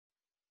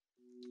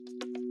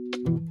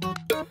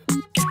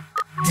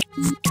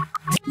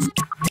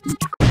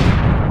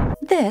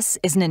This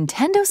is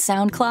Nintendo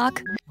Sound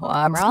Clock.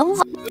 An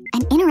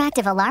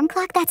interactive alarm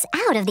clock that's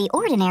out of the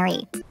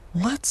ordinary.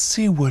 Let's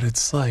see what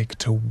it's like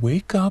to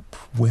wake up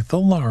with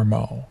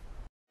Alarmo.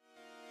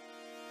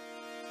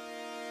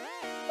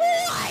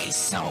 Why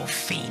so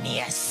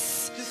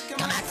Phineas?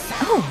 Come outside.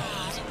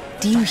 Oh,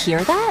 do you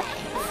hear that?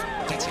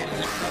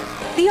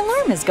 The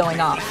alarm is going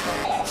off.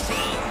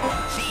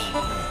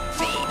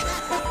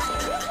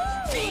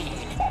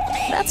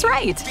 That's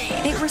right.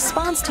 It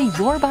responds to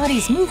your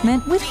body's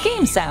movement with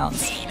game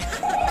sounds.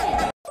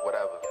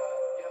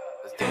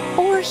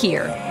 Or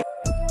here.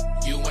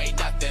 You ain't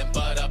nothing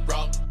but a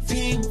broke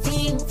fiend,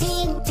 fiend,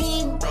 fiend,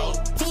 fiend,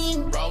 broke,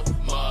 fiend, broke,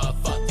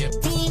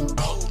 motherfucking fiend,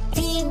 broke,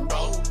 fiend,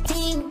 broke,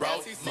 fiend,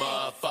 broke,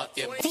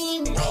 motherfucking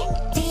fiend,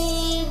 broke,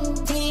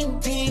 fiend,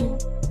 fiend,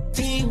 fiend,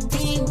 fiend,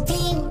 fiend,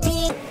 fiend,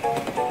 fiend.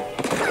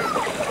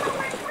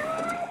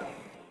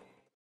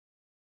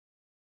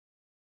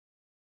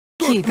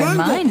 Keep in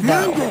mind,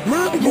 though,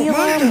 the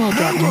alarm will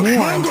get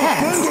more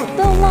intense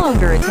the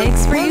longer it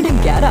takes for you to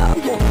get up.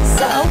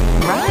 So,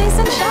 rise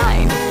and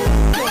shine.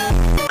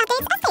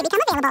 Updates as they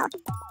become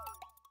available.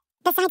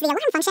 Besides the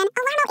alarm function,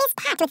 Alarmo is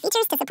packed with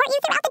features to support you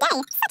throughout the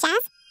day, such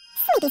as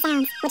sleepy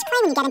sounds, which play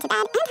when you get into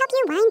bed and help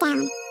you wind down.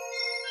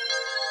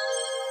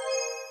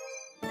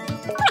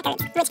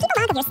 Records, which keep a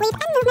log of your sleep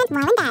and movement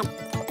while in bed.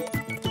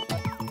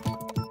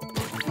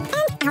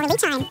 And hourly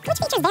chime, which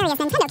features various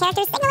Nintendo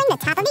characters signaling the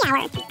top of the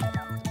hour.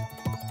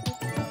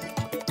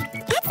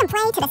 Add some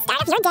play to the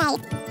start of your day.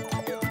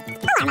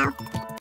 Alarmo.